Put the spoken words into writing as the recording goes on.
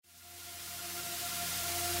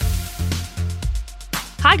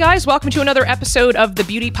Hi, guys. Welcome to another episode of the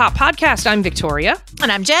Beauty Pop Podcast. I'm Victoria. And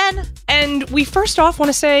I'm Jen. And we first off want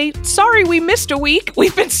to say, sorry we missed a week.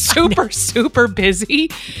 We've been super busy.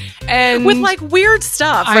 And with like weird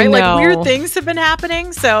stuff, I right? know. Like weird things have been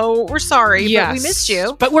happening. So we're sorry, but we missed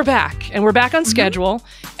you. But we're back, and we're back on schedule.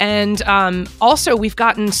 And also, we've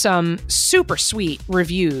gotten some super sweet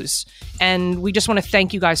reviews. And we just want to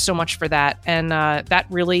thank you guys so much for that. And that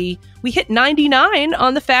really, we hit 99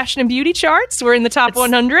 on the fashion and beauty charts. We're in the top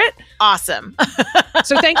 100. Awesome.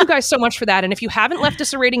 So thank you guys so much for that. And if you haven't left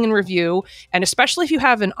us a rating and review, and especially if you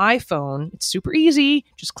have an iPhone, it's super easy.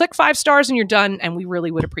 Just click 5 stars and you're done. And we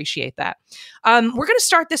really would appreciate that. We're going to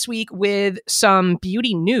start this week with some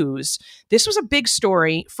beauty news. This was a big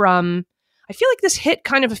story from, I feel like this hit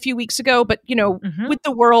kind of a few weeks ago, but you know, with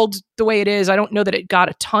the world the way it is, I don't know that it got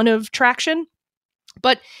a ton of traction,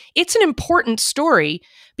 but it's an important story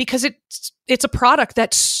because it's a product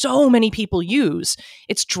that so many people use.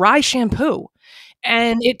 It's dry shampoo.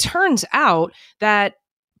 And it turns out that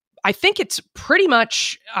I think it's pretty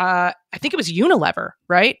much, I think it was Unilever,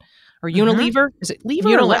 right? Or Unilever? Is it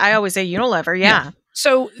Lever? I always say Unilever, yeah.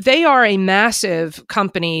 So they are a massive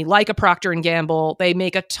company like a Procter & Gamble. They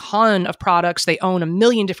make a ton of products. They own a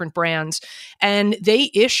million different brands. And they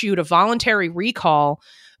issued a voluntary recall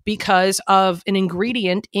because of an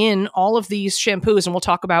ingredient in all of these shampoos. And we'll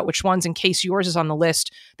talk about which ones in case yours is on the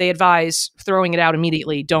list. They advise throwing it out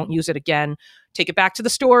immediately. Don't use it again. Take it back to the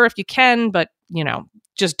store if you can, but, you know,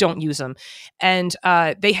 just don't use them. And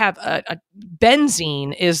they have a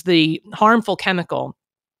benzene is the harmful chemical.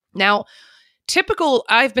 Now,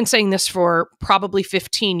 I've been saying this for probably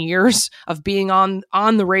 15 years of being on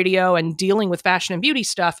the radio and dealing with fashion and beauty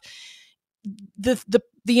stuff.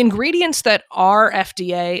 The ingredients that our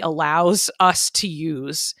FDA allows us to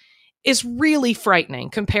use is really frightening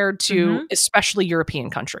compared to especially European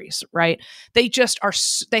countries, right? They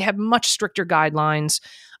have much stricter guidelines.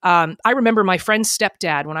 I remember my friend's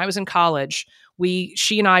stepdad, when I was in college,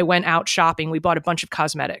 she and I went out shopping. We bought a bunch of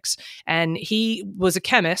cosmetics, and he was a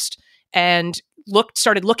chemist and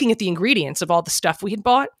started looking at the ingredients of all the stuff we had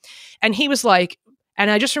bought. And he was like,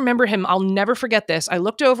 and I just remember him, I'll never forget this. I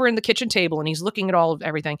looked over in the kitchen table and he's looking at all of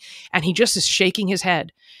everything and he just is shaking his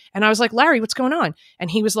head. And I was like, Larry, what's going on?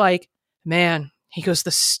 And he was like, man, he goes,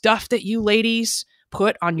 the stuff that you ladies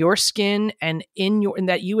put on your skin and and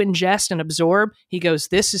that you ingest and absorb, he goes,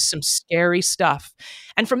 this is some scary stuff.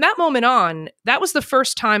 And from that moment on, that was the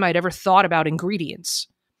first time I'd ever thought about ingredients,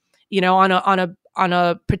 you know, on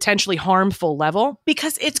a potentially harmful level.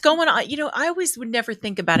 Because it's going on, you know, I always would never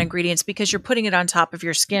think about ingredients because you're putting it on top of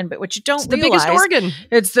your skin, but what you don't realize, the biggest organ.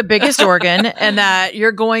 It's the biggest organ, and that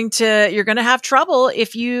you're going to have trouble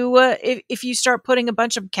if you start putting a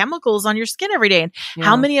bunch of chemicals on your skin every day. And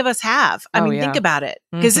how many of us have? I mean, think about it,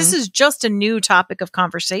 because this is just a new topic of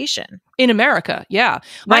conversation in America. Yeah.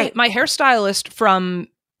 Right. My hairstylist from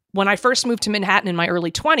when I first moved to Manhattan in my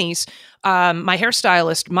early 20s, my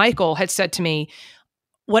hairstylist, Michael, had said to me,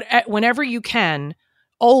 whenever you can,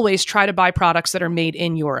 always try to buy products that are made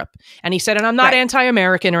in Europe. And he said, and I'm not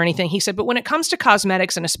anti-American or anything. He said, but when it comes to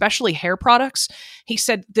cosmetics and especially hair products, he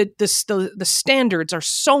said that the standards are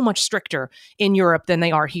so much stricter in Europe than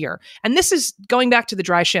they are here. And this is going back to the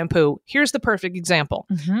dry shampoo. Here's the perfect example.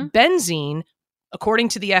 Benzene, according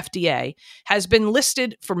to the FDA, has been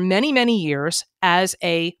listed for many, many years as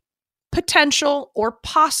a potential or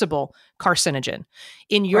possible carcinogen.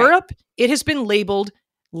 In Europe, it has been labeled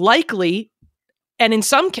likely, and in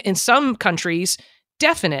some countries,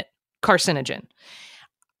 definite carcinogen.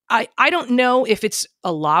 I don't know if it's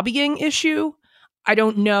a lobbying issue. I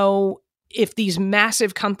don't know if these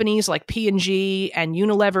massive companies like P&G and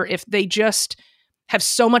Unilever, if they just have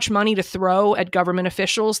so much money to throw at government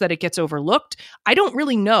officials that it gets overlooked. I don't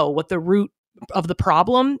really know what the root of the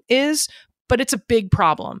problem is, but it's a big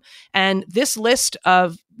problem. And this list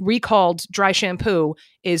of recalled dry shampoo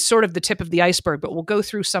is sort of the tip of the iceberg, but we'll go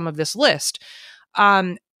through some of this list.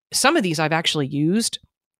 Some of these I've actually used.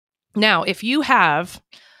 Now, if you have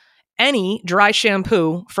any dry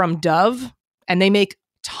shampoo from Dove, and they make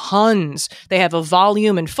tons. They have a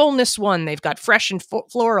volume and fullness one. They've got fresh and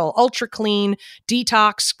floral, ultra clean,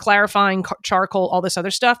 detox, clarifying charcoal, all this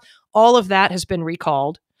other stuff. All of that has been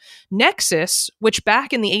recalled. Nexus, which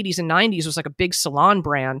back in the 80s and 90s was like a big salon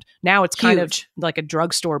brand. Now it's kind of like a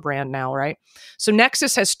drugstore brand now, right? So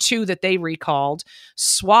Nexus has 2 that they recalled.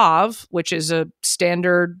 Suave, which is a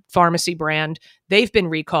standard pharmacy brand, they've been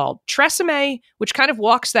recalled. Tresemme, which kind of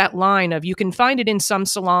walks that line of you can find it in some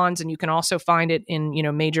salons and you can also find it in,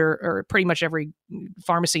 major or pretty much every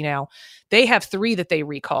pharmacy now. They have 3 that they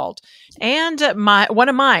recalled. And one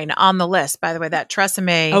of mine on the list, by the way, that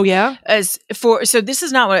Tresemme. Oh, yeah? So this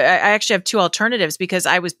is not what, I actually have 2 alternatives because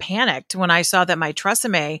I was panicked when I saw that my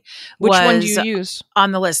Tresemme Which one do you use?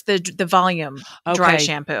 On the list, the volume dry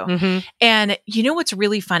shampoo. Mm-hmm. And you know what's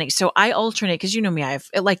really funny? So I alternate, because you know me,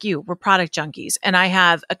 like you, we're product junkies. And I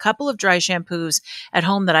have a couple of dry shampoos at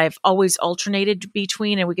home that I've always alternated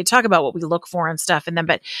between. And we could talk about what we look for and stuff. But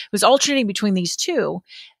it was alternating between these 2.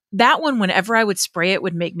 That one, whenever I would spray it,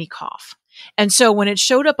 would make me cough. And so when it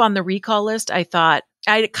showed up on the recall list, I thought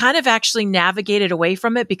I kind of actually navigated away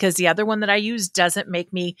from it because the other one that I use doesn't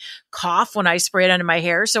make me cough when I spray it under my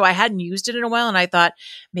hair. So I hadn't used it in a while. And I thought,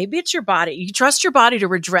 maybe it's your body. You trust your body to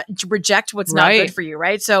reject what's not good for you,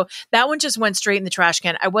 right? So that one just went straight in the trash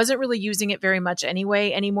can. I wasn't really using it very much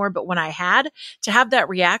anymore. But when I had to have that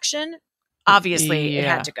reaction, obviously it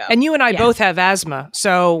had to go. And you and I both have asthma,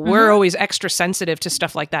 so we're always extra sensitive to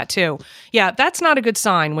stuff like that too. Yeah, that's not a good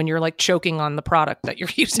sign when you're like choking on the product that you're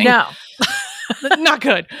using. No. Not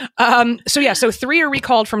good. So 3 are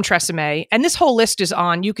recalled from Tresemme, and this whole list is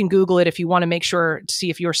on. You can Google it if you want to make sure to see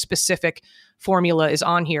if your specific formula is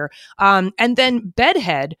on here. And then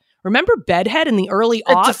Bedhead. Remember Bedhead in the early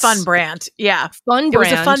aughts? It's a fun brand. Yeah. It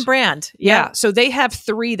was a fun brand. Yeah. So they have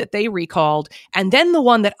 3 that they recalled. And then the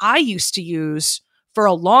one that I used to use for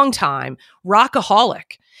a long time,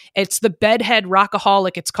 Rockaholic. It's the Bedhead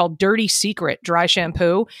Rockaholic. It's called Dirty Secret dry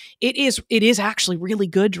shampoo. It is actually really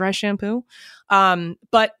good dry shampoo.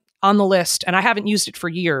 But on the list, and I haven't used it for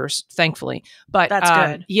years, thankfully. But that's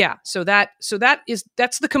good. Yeah. So that's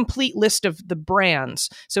the complete list of the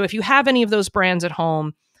brands. So if you have any of those brands at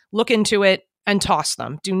home, look into it and toss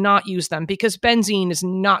them. Do not use them because benzene is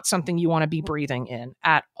not something you want to be breathing in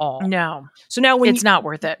at all. No. So now it's not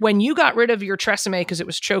worth it. When you got rid of your Tresemme because it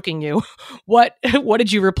was choking you, what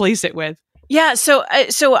did you replace it with? Yeah. So I'm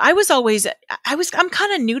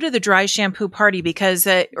kind of new to the dry shampoo party because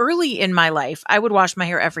early in my life, I would wash my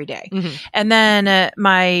hair every day. Mm-hmm. And then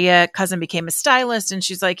my cousin became a stylist and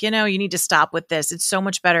she's like, you need to stop with this. It's so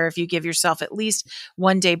much better if you give yourself at least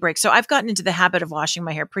one day break. So I've gotten into the habit of washing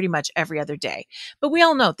my hair pretty much every other day. But we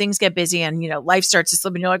all know things get busy and, life starts to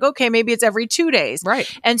slip and you're like, okay, maybe it's every 2 days.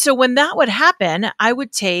 Right. And so when that would happen, I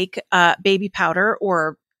would take baby powder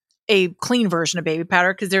or a clean version of baby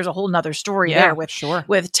powder because there's a whole nother story there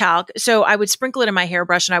with talc. So I would sprinkle it in my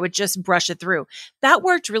hairbrush and I would just brush it through. That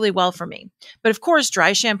worked really well for me. But of course,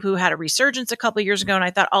 dry shampoo had a resurgence a couple of years ago and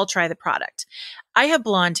I thought I'll try the product. I have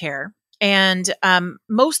blonde hair. And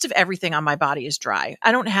most of everything on my body is dry.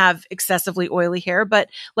 I don't have excessively oily hair, but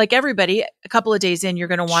like everybody, a couple of days in, you're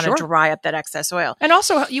going to want to dry up that excess oil. And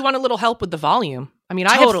also, you want a little help with the volume. I mean,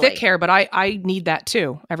 I have thick hair, but I need that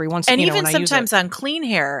too every once in a while. And even sometimes on clean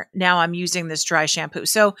hair, now I'm using this dry shampoo.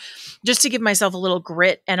 So just to give myself a little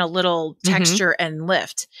grit and a little texture and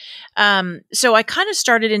lift. So I kind of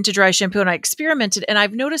started into dry shampoo and I experimented. And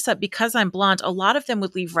I've noticed that because I'm blonde, a lot of them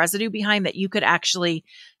would leave residue behind that you could actually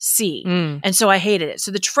see. And so I hated it.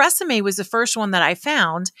 So the Tresemme was the first one that I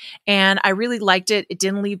found and I really liked it. It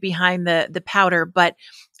didn't leave behind the powder, but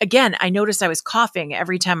again, I noticed I was coughing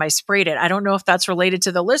every time I sprayed it. I don't know if that's related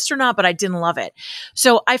to the list or not, but I didn't love it.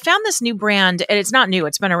 So I found this new brand and it's not new.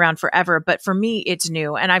 It's been around forever, but for me, it's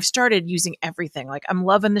new. And I've started using everything. Like I'm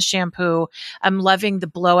loving the shampoo. I'm loving the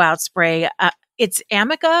blowout spray. It's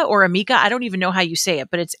Amica or Amica. I don't even know how you say it,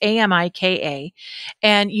 but it's Amika.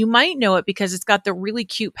 And you might know it because it's got the really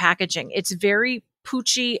cute packaging. It's very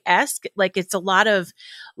Poochie-esque, like it's a lot of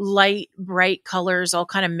light, bright colors all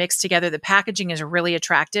kind of mixed together. The packaging is really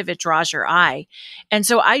attractive. It draws your eye. And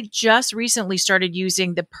so I just recently started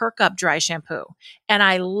using the Perk Up dry shampoo and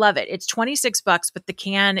I love it. It's $26, but the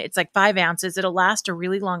can, it's like 5 ounces. It'll last a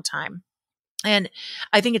really long time. And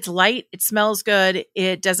I think it's light. It smells good.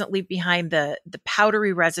 It doesn't leave behind the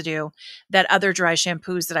powdery residue that other dry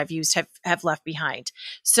shampoos that I've used have left behind.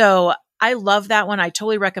 So I love that one. I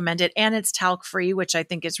totally recommend it. And it's talc free, which I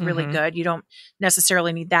think is really good. You don't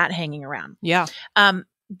necessarily need that hanging around. Yeah.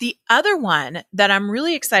 The other one that I'm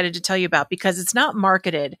really excited to tell you about because it's not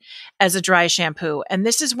marketed as a dry shampoo. And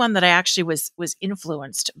this is one that I actually was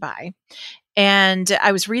influenced by. And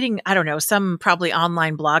I was reading, I don't know, some probably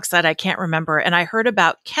online blog site, I can't remember. And I heard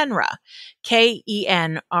about Kenra,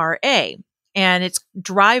 Kenra. And it's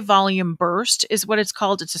Dry Volume Burst is what it's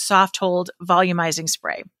called. It's a soft hold volumizing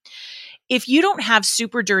spray. If you don't have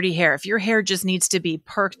super dirty hair, if your hair just needs to be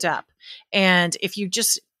perked up, and if you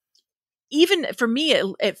just even for me,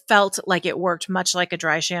 it felt like it worked much like a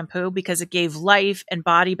dry shampoo because it gave life and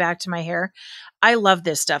body back to my hair. I love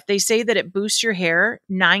this stuff. They say that it boosts your hair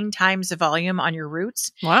 9 times the volume on your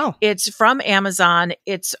roots. Wow. It's from Amazon.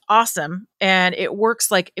 It's awesome. And it works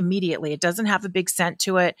like immediately. It doesn't have a big scent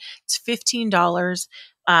to it. It's $15.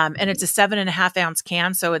 And it's a 7.5 ounce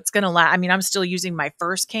can. So it's going to last. I mean, I'm still using my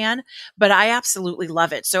first can, but I absolutely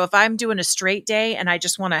love it. So if I'm doing a straight day and I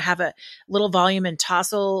just want to have a little volume and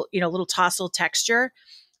tousle, little tousle texture,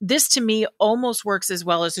 this to me almost works as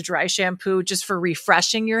well as a dry shampoo just for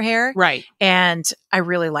refreshing your hair. Right. And I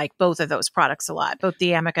really like both of those products a lot, both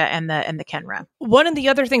the Amica and the Kenra. One of the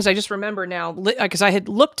other things I just remember now, because I had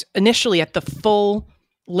looked initially at the full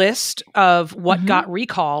list of what got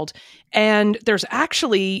recalled, and there's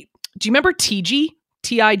actually, do you remember TG?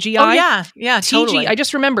 TIGI? Oh yeah. Yeah, TG, totally. I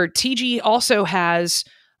just remembered TG also has,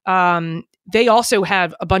 they also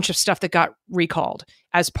have a bunch of stuff that got recalled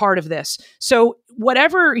as part of this. So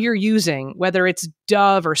whatever you're using, whether it's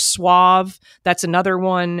Dove or Suave, that's another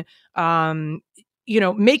one,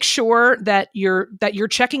 make sure that you're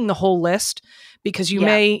checking the whole list, because you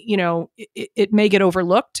may, it may get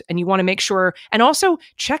overlooked, and you want to make sure, and also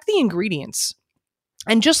check the ingredients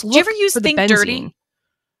and just look. Do you ever use for the Think benzene. Dirty?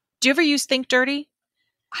 Do you ever use Think Dirty?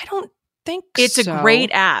 I don't think it's so. a great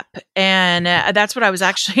app, and that's what I was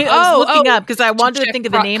actually looking up because I wanted to think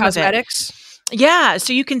of the name cosmetics. of it. Yeah,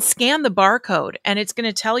 so you can scan the barcode, and it's going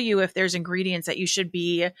to tell you if there's ingredients that you should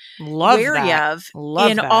be wary of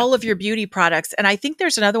in all of your beauty products. And I think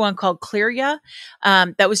there's another one called Clearia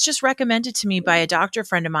that was just recommended to me by a doctor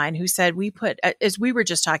friend of mine who said we put, as we were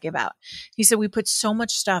just talking about, he said we put so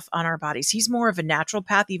much stuff on our bodies. He's more of a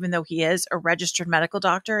naturopath, even though he is a registered medical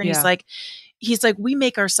doctor. And he's like, we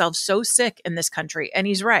make ourselves so sick in this country. And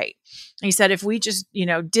he's right. He said, if we just,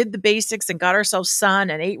 did the basics and got ourselves sun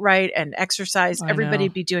and ate right and exercised, everybody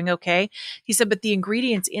would be doing okay. He said, but the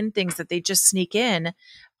ingredients in things that they just sneak in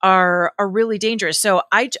are really dangerous. So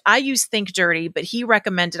I use Think Dirty, but he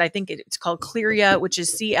recommended, I think it's called Clearia, which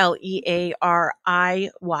is CLEARIYA.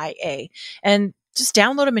 And just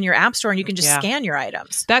download them in your app store and you can just scan your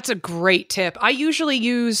items. That's a great tip. I usually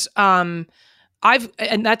use, and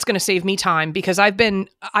that's going to save me time, because I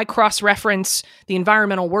cross-reference the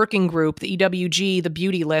Environmental Working Group, the EWG, the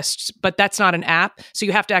beauty lists, but that's not an app. So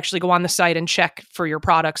you have to actually go on the site and check for your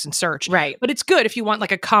products and search. Right. But it's good if you want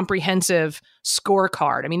like a comprehensive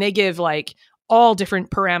scorecard. I mean, they give like all different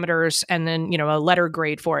parameters and then, a letter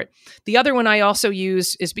grade for it. The other one I also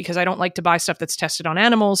use is because I don't like to buy stuff that's tested on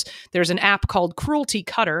animals. There's an app called Cruelty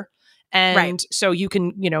Cutter. And so you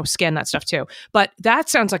can, scan that stuff too. But that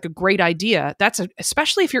sounds like a great idea.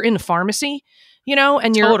 Especially if you're in the pharmacy,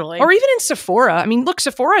 and you're, totally. Or even in Sephora. I mean, look,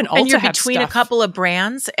 Sephora and Ulta and you're have between stuff. A couple of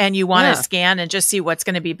brands and you want to scan and just see what's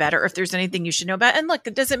going to be better, if there's anything you should know about. And look,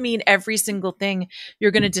 it doesn't mean every single thing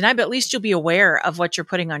you're going to deny, but at least you'll be aware of what you're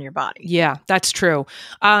putting on your body. Yeah, that's true.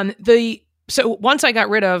 So once I got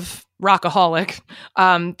rid of Rockaholic,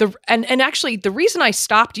 and actually the reason I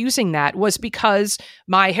stopped using that was because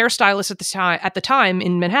my hairstylist at the time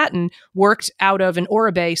in Manhattan worked out of an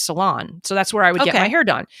Oribe salon. So that's where I would get my hair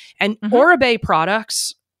done. And Oribe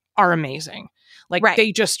products are amazing.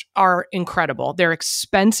 They just are incredible. They're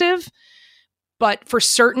expensive, but for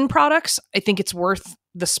certain products, I think it's worth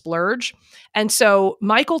the splurge. And so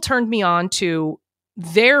Michael turned me on to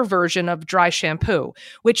their version of dry shampoo,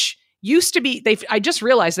 which used to be, I just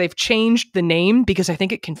realized they've changed the name because I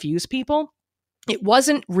think it confused people. It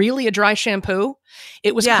wasn't really a dry shampoo.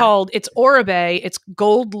 It was called, it's Oribe, it's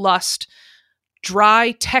Gold Lust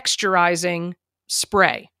Dry Texturizing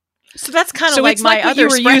Spray. So that's kind of like my other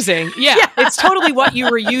what you were using. Yeah, it's totally what you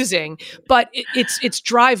were using, but it's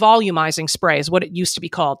dry volumizing spray is what it used to be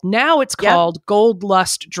called. Now it's called Gold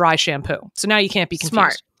Lust Dry Shampoo. So now you can't be confused.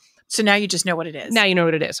 Smart. So now you just know what it is. Now you know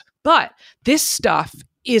what it is. But this stuff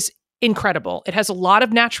is incredible. It has a lot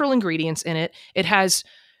of natural ingredients in it. It has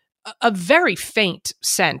a very faint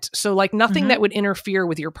scent. So like nothing that would interfere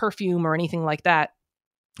with your perfume or anything like that.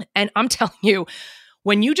 And I'm telling you,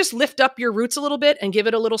 when you just lift up your roots a little bit and give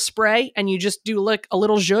it a little spray and you just do like a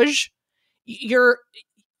little zhuzh,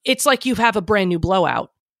 it's like you have a brand new blowout.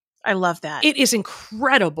 I love that. It is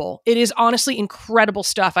incredible. It is honestly incredible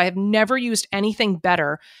stuff. I have never used anything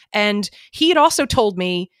better. And he had also told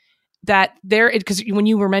me that because when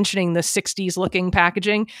you were mentioning the 60s looking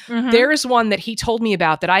packaging, there is one that he told me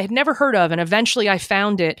about that I had never heard of. And eventually I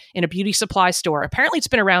found it in a beauty supply store. Apparently it's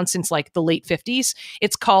been around since like the late 50s.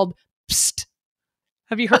 It's called Psst.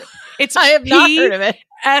 Have you heard? I have not heard of it.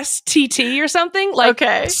 STT or something. Like,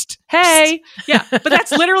 okay. Psst, hey. Yeah. But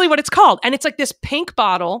that's literally what it's called. And it's like this pink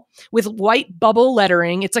bottle with white bubble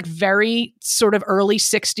lettering. It's like very sort of early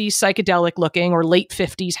 60s psychedelic looking or late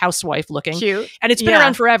 50s housewife looking. Cute. And it's been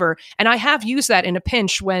around forever. And I have used that in a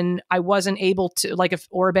pinch when I wasn't able to, like if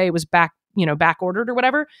Oribe was back ordered or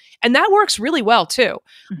whatever. And that works really well too.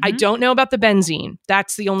 I don't know about the benzene.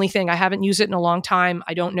 That's the only thing. I haven't used it in a long time.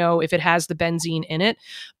 I don't know if it has the benzene in it,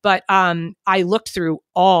 but I looked through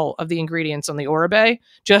all of the ingredients on the Oribe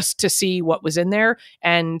just to see what was in there.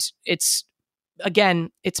 And it's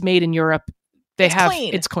made in Europe.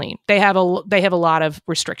 It's clean. They have a lot of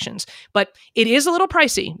restrictions, but it is a little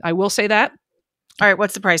pricey. I will say that. All right.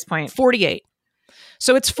 What's the price point? $48.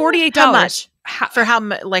 So it's $48. How much? For how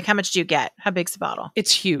much do you get? How big's the bottle?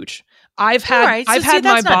 It's huge. I've had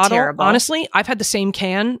my bottle. Terrible. Honestly, I've had the same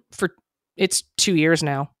can for it's 2 years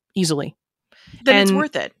now, easily. Then it's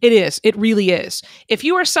worth it. It is. It really is. If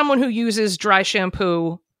you are someone who uses dry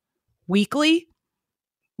shampoo weekly,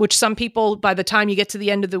 which some people, by the time you get to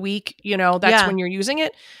the end of the week, that's when you're using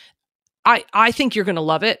it. I think you're going to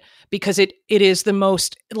love it because it is the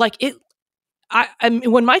most like it. I mean,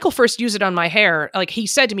 when Michael first used it on my hair, like he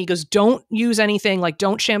said to me, he goes, don't use anything, like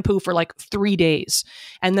don't shampoo for like 3 days.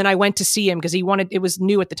 And then I went to see him because it was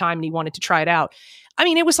new at the time and he wanted to try it out. I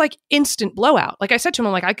mean, it was like instant blowout. Like I said to him,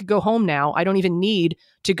 I'm like, I could go home now. I don't even need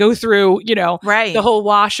to go through, the whole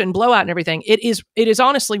wash and blowout and everything. It is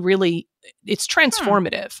honestly really, it's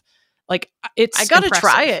transformative. Like I got to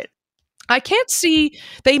try it. I can't see,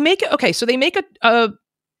 they make it. Okay. So they make the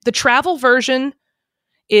travel version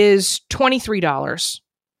is $23.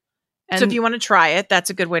 And so if you want to try it, that's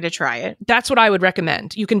a good way to try it. That's what I would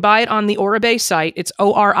recommend. You can buy it on the Oribe site. It's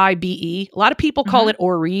Oribe. A lot of people call it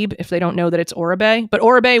Oribe if they don't know that it's Oribe. But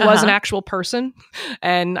Oribe was an actual person.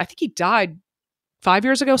 And I think he died 5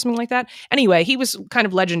 years ago, something like that. Anyway, he was kind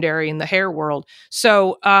of legendary in the hair world.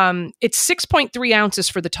 So it's 6.3 ounces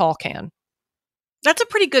for the tall can. That's a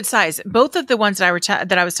pretty good size. Both of the ones that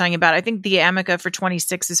I was talking about, I think the Amica for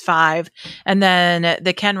 26 is 5, and then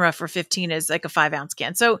the Kenra for 15 is like a 5-ounce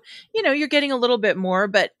can. So, you're getting a little bit more,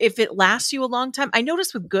 but if it lasts you a long time, I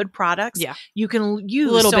noticed with good products, you can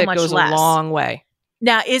use a little so bit much goes less. A long way.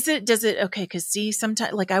 Now, okay, because see,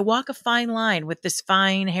 sometimes, like I walk a fine line with this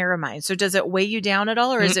fine hair of mine. So does it weigh you down at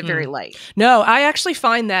all, or is it very light? No, I actually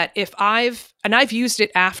find that if I've used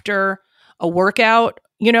it after a workout,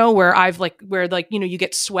 where you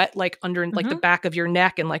get sweat like under like the back of your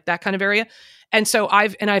neck and like that kind of area. And so I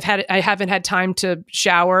haven't had time to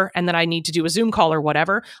shower and then I need to do a Zoom call or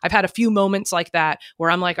whatever. I've had a few moments like that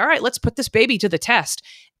where I'm like, all right, let's put this baby to the test.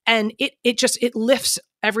 And it lifts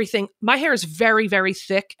everything. My hair is very, very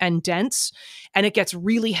thick and dense and it gets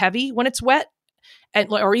really heavy when it's wet.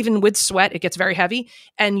 Or even with sweat, it gets very heavy.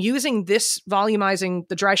 And using this volumizing,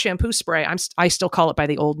 the dry shampoo spray, I still call it by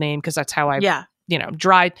the old name because that's how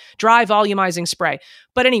dry volumizing spray.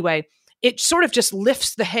 But anyway, it sort of just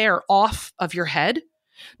lifts the hair off of your head.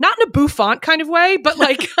 Not in a bouffant kind of way, but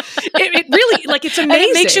like it really, like it's amazing.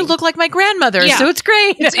 And it makes you look like my grandmother, so it's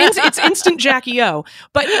great. It's instant Jackie O,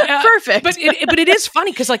 but perfect. But it is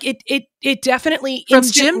funny because like it definitely from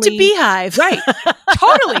gym to beehive, right?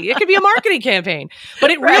 Totally, it could be a marketing campaign,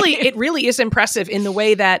 but it really is impressive in the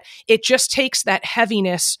way that it just takes that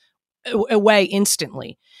heaviness away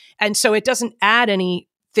instantly, and so it doesn't add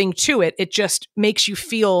anything to it. It just makes you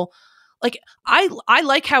feel. Like I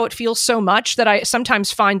like how it feels so much that I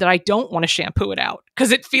sometimes find that I don't want to shampoo it out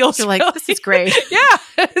because it feels like this is great. Yeah,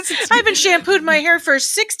 I haven't shampooed my hair for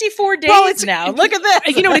 64 days now. Look at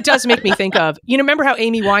this. You know what it does make me think of? Remember how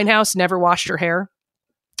Amy Winehouse never washed her hair?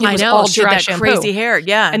 I know, all she had that shampoo. Crazy hair,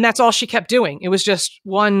 yeah. And that's all she kept doing. It was just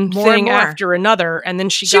one thing after another, and then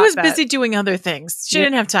she was busy doing other things. She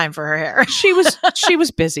didn't have time for her hair. She was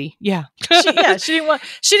busy. Yeah. She didn't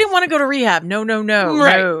want to go to rehab. No.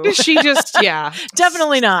 Right. No. She just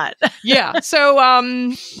definitely not. Yeah.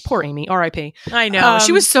 So poor Amy, R.I.P. I know.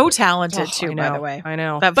 She was so talented too, by the way. I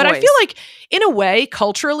know. But I feel like in a way,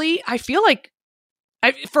 culturally, I feel like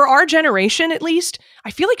for our generation, at least, I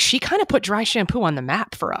feel like she kind of put dry shampoo on the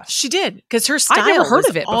map for us. She did, because her style. I've never heard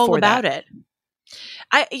of it all before about that.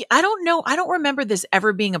 it. I don't know. I don't remember this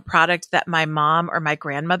ever being a product that my mom or my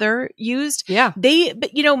grandmother used. Yeah.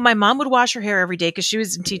 But my mom would wash her hair every day because she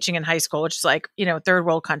was teaching in high school, which is like, third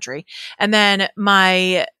world country. And then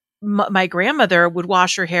my my grandmother would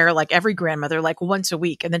wash her hair like every grandmother, like once a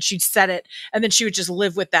week, and then she'd set it, and then she would just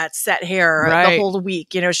live with that set hair the whole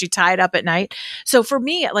week. She'd tie it up at night. So for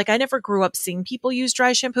me, like I never grew up seeing people use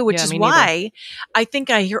dry shampoo, which is why I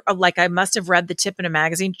think I hear like I must have read the tip in a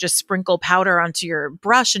magazine, just sprinkle powder onto your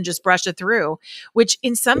brush and just brush it through, which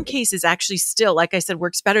in some cases actually still, like I said,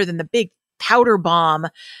 works better than the big powder bomb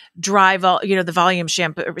the volume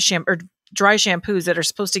shampoo or dry shampoos that are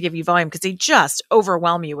supposed to give you volume, because they just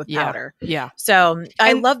overwhelm you with powder. Yeah. So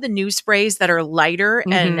I love the new sprays that are lighter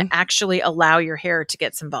and actually allow your hair to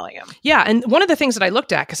get some volume. Yeah. And one of the things that I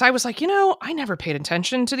looked at, because I was like, I never paid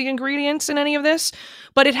attention to the ingredients in any of this,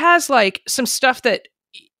 but it has like some stuff that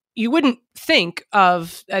you wouldn't think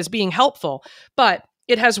of as being helpful, but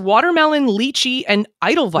it has watermelon, lychee, and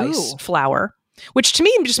Edelweiss flower, which to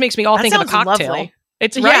me just makes me all think of a cocktail. Lovely.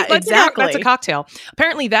 It's right. Yeah, exactly. That's a cocktail.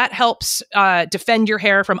 Apparently that helps defend your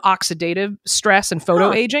hair from oxidative stress and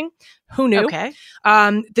photo aging. Who knew? Okay.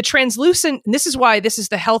 The translucent, and this is why this is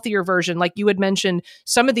the healthier version. Like you had mentioned,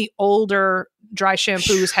 some of the older dry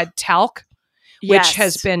shampoos had talc, which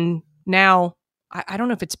has been now, I don't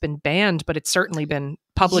know if it's been banned, but it's certainly been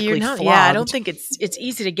publicly flogged. Yeah, I don't think it's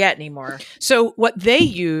easy to get anymore. So what they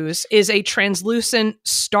use is a translucent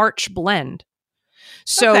starch blend.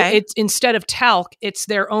 So it's instead of talc, it's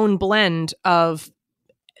their own blend of,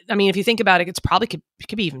 I mean, if you think about it, it's probably could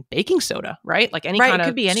be even baking soda, right? Like any kind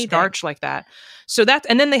of starch like that. So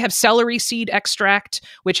and then they have celery seed extract,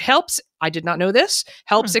 which helps, I did not know this,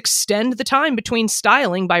 helps extend the time between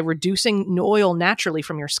styling by reducing oil naturally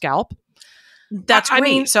from your scalp. That's great. I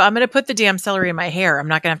mean, so I'm going to put the damn celery in my hair. I'm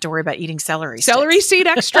not going to have to worry about eating celery seed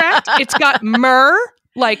extract. It's got myrrh,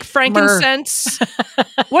 like frankincense.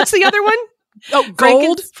 What's the other one? Oh,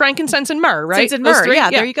 gold, frankincense, and myrrh, right? And myrrh.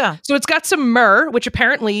 Yeah, there you go. So it's got some myrrh, which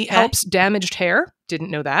apparently helps damaged hair.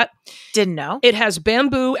 Didn't know that. Didn't know. It has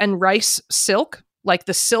bamboo and rice silk, like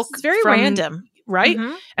the silk. It's very random. Right?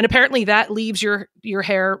 Mm-hmm. And apparently that leaves your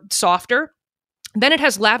hair softer. Then it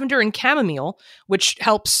has lavender and chamomile, which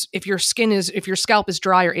helps if your scalp is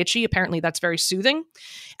dry or itchy. Apparently that's very soothing.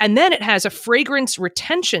 And then it has a fragrance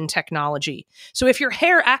retention technology. So if your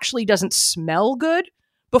hair actually doesn't smell good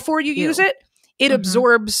before you use it, it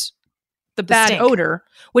absorbs the bad odor,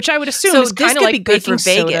 which I would assume is kind of like good for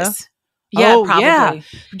Vegas. Yeah, probably.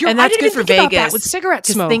 Yeah. And that's good for Vegas with cigarette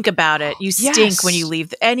smoke. Think about it. You stink when you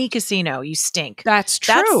leave any casino. You stink. That's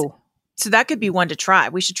true. So that could be one to try.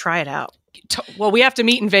 We should try it out. Well, we have to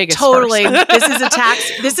meet in Vegas. Totally. First.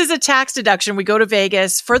 This is a tax deduction. We go to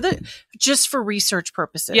Vegas just for research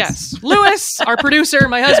purposes. Yes. Lewis, our producer,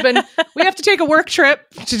 my husband, we have to take a work trip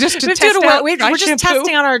to test out We're just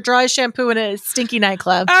testing out our dry shampoo in a stinky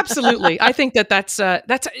nightclub. Absolutely. I think that's I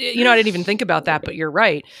didn't even think about that, but you're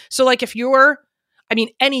right. So like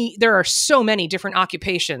there are so many different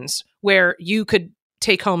occupations where you could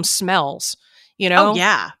take home smells, Oh,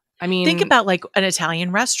 yeah. I mean, think about like an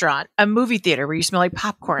Italian restaurant, a movie theater where you smell like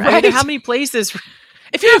popcorn. Right? I mean, how many places?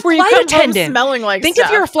 If you're a flight attendant, smelling like think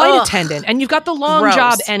if you're a flight attendant and you've got the long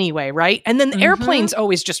job anyway, right? And then the airplanes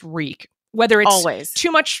always just reek, whether it's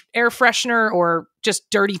too much air freshener or just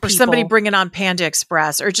dirty people. Or somebody bringing on Panda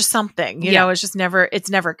Express or just something, you know, it's never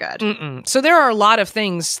good. Mm-mm. So there are a lot of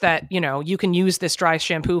things that, you can use this dry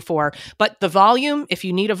shampoo for, but the volume, if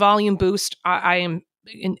you need a volume boost,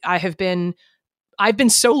 I've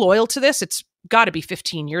been so loyal to this. It's got to be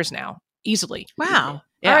 15 years now, easily. Wow.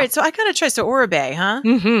 Yeah. All right. So I got to try. So Oribe, huh?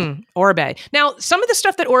 Mm-hmm. Oribe. Now, some of the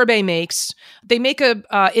stuff that Oribe makes, they make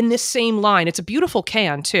in this same line. It's a beautiful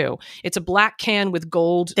can too. It's a black can with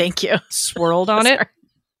gold. Thank you. Swirled on it.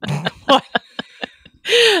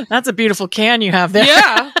 That's a beautiful can you have there.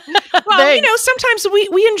 Yeah. Well, sometimes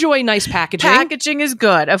we enjoy nice packaging. Packaging is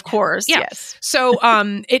good, of course. Yeah. Yes. So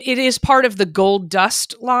it is part of the Gold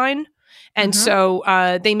Dust line. And so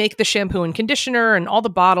they make the shampoo and conditioner, and all the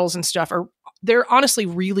bottles and stuff they're honestly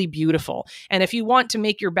really beautiful. And if you want to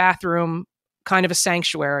make your bathroom kind of a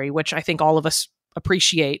sanctuary, which I think all of us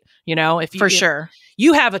appreciate, if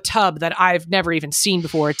you have a tub that I've never even seen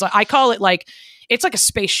before. It's like, I call it it's like a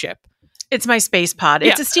spaceship. It's my space pod.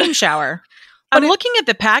 It's a steam shower. I'm looking at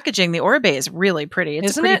the packaging. The Oribe is really pretty.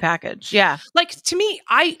 It's a pretty package. Yeah. Like, to me,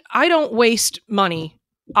 I don't waste money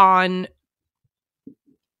on.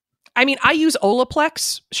 I mean, I use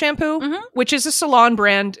Olaplex shampoo, which is a salon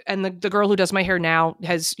brand, and the girl who does my hair now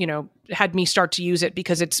has, had me start to use it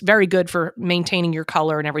because it's very good for maintaining your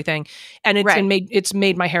color and everything, and it's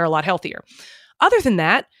made my hair a lot healthier. Other than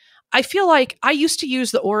that, I feel like I used to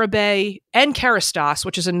use the Oribe and Kerastase,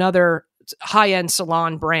 which is another high-end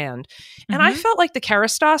salon brand, and I felt like the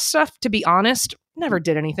Kerastase stuff, to be honest, never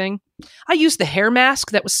did anything. I used the hair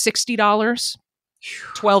mask that was $60.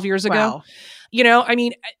 12 years ago. Wow. You know, I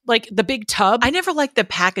mean, like the big tub. I never liked the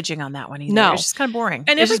packaging on that one either. No. It's just kind of boring.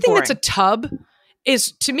 And everything that's a tub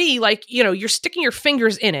is, to me, like, you know, you're sticking your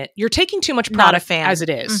fingers in it. You're taking too much product as it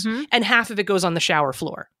is. Mm-hmm. And half of it goes on the shower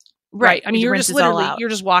floor. Right. I mean, you're just literally, you're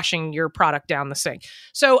just washing your product down the sink.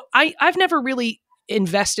 So I've never really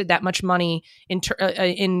invested that much money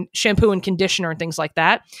in shampoo and conditioner and things like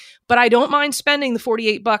that. But I don't mind spending the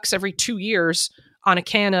 $48 every 2 years on a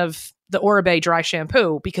can of the Oribe dry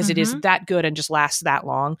shampoo because it is that good and just lasts that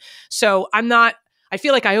long. So I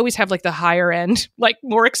feel like I always have like the higher end, like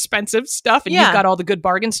more expensive stuff, and you've got all the good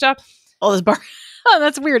bargain stuff. All this Oh,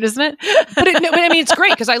 that's weird, isn't it? but I mean, it's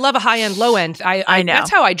great because I love a high end, low end. I know.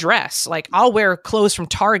 That's how I dress. Like I'll wear clothes from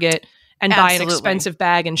Target and buy an expensive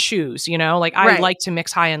bag and shoes, you know, like I like to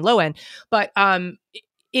mix high end, low end. But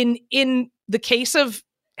in the case of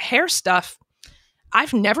hair stuff,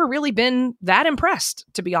 I've never really been that impressed,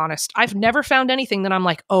 to be honest. I've never found anything that I'm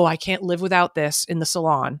like, oh, I can't live without this in the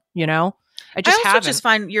salon, you know? I also just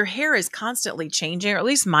find your hair is constantly changing, or at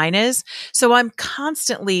least mine is. So I'm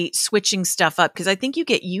constantly switching stuff up because I think you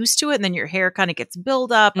get used to it and then your hair kind of gets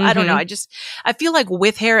built up. I don't know. I feel like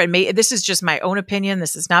with hair, and this is just my own opinion.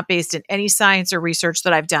 This is not based in any science or research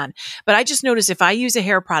that I've done. But I just notice if I use a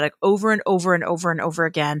hair product over and over and over and over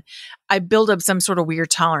again, I build up some sort of weird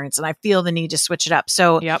tolerance and I feel the need to switch it up.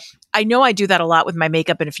 So I know I do that a lot with my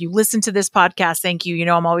makeup. And if you listen to this podcast, thank you. You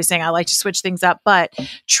know, I'm always saying I like to switch things up, but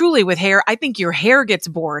truly with hair, I think your hair gets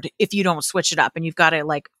bored if you don't switch it up and you've got to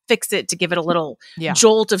like fix it to give it a little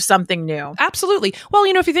jolt of something new. Absolutely. Well,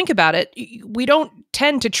 you know, if you think about it, we don't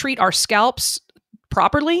tend to treat our scalps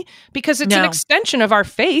properly because it's an extension of our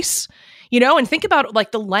face. You know, and think about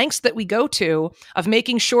like the lengths that we go to of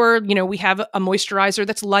making sure, you know, we have a moisturizer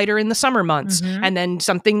that's lighter in the summer months and then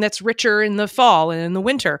something that's richer in the fall and in the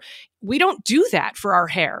winter. We don't do that for our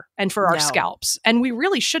hair and for our scalps. And we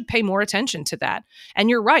really should pay more attention to that. And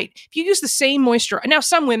you're right. If you use the same moisturizer. Now,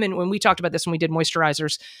 some women, when we talked about this when we did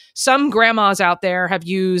moisturizers, some grandmas out there have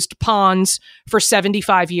used Pond's for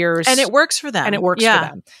 75 years. And it works for them. For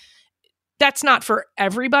them. That's not for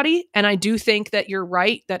everybody. And I do think that you're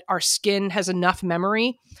right, that our skin has enough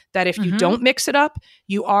memory that if you don't mix it up,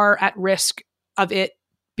 you are at risk of it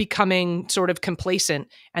becoming sort of complacent.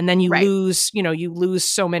 And then you lose, you lose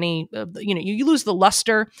so many, you lose the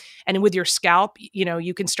luster. And with your scalp, you know,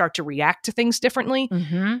 you can start to react to things differently.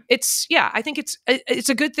 I think it's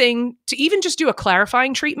a good thing to even just do a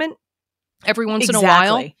clarifying treatment every once in a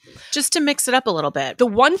while. Just to mix it up a little bit. The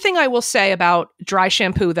one thing I will say about dry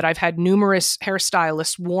shampoo that I've had numerous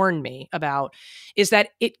hairstylists warn me about is that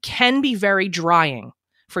it can be very drying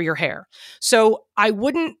for your hair. So I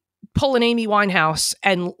wouldn't pull an Amy Winehouse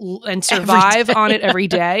and survive on it every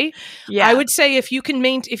day. I would say if you can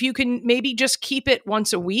maybe just keep it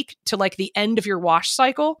once a week to like the end of your wash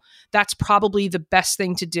cycle, that's probably the best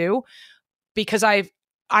thing to do, because I've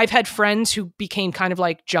had friends who became kind of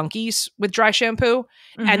like junkies with dry shampoo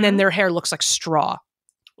and then their hair looks like straw.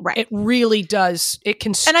 Right. It really does. It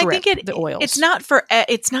can strip and I think the oils. It's not for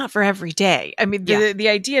every day. I mean, the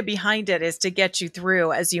idea behind it is to get you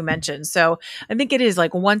through, as you mentioned. So I think it is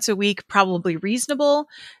like once a week, probably reasonable.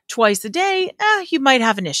 Twice a day, you might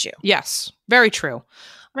have an issue. Yes. Very true.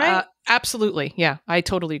 Right. Absolutely. Yeah. I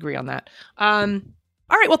totally agree on that.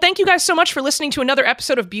 All right. Well, thank you guys so much for listening to another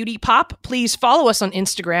episode of Beauty Pop. Please follow us on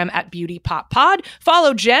Instagram at Beauty Pop Pod.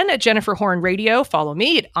 Follow Jen at Jennifer Horn Radio. Follow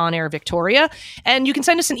me at On Air Victoria. And you can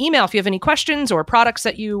send us an email if you have any questions or products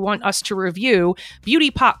that you want us to review,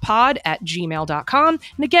 beautypoppod@gmail.com.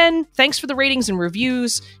 And again, thanks for the ratings and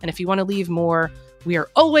reviews. And if you want to leave more, we are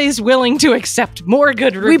always willing to accept more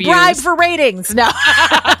good reviews. We bribe for ratings. No.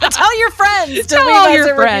 Tell your friends to leave us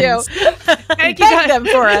a review. Thank you guys. Them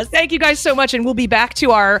for us. Thank you guys so much. And we'll be back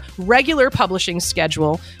to our regular publishing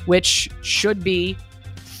schedule, which should be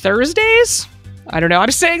Thursdays. I don't know.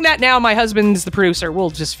 I'm saying that now. My husband's the producer.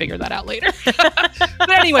 We'll just figure that out later.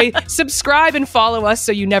 But anyway, subscribe and follow us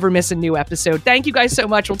so you never miss a new episode. Thank you guys so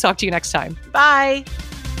much. We'll talk to you next time. Bye.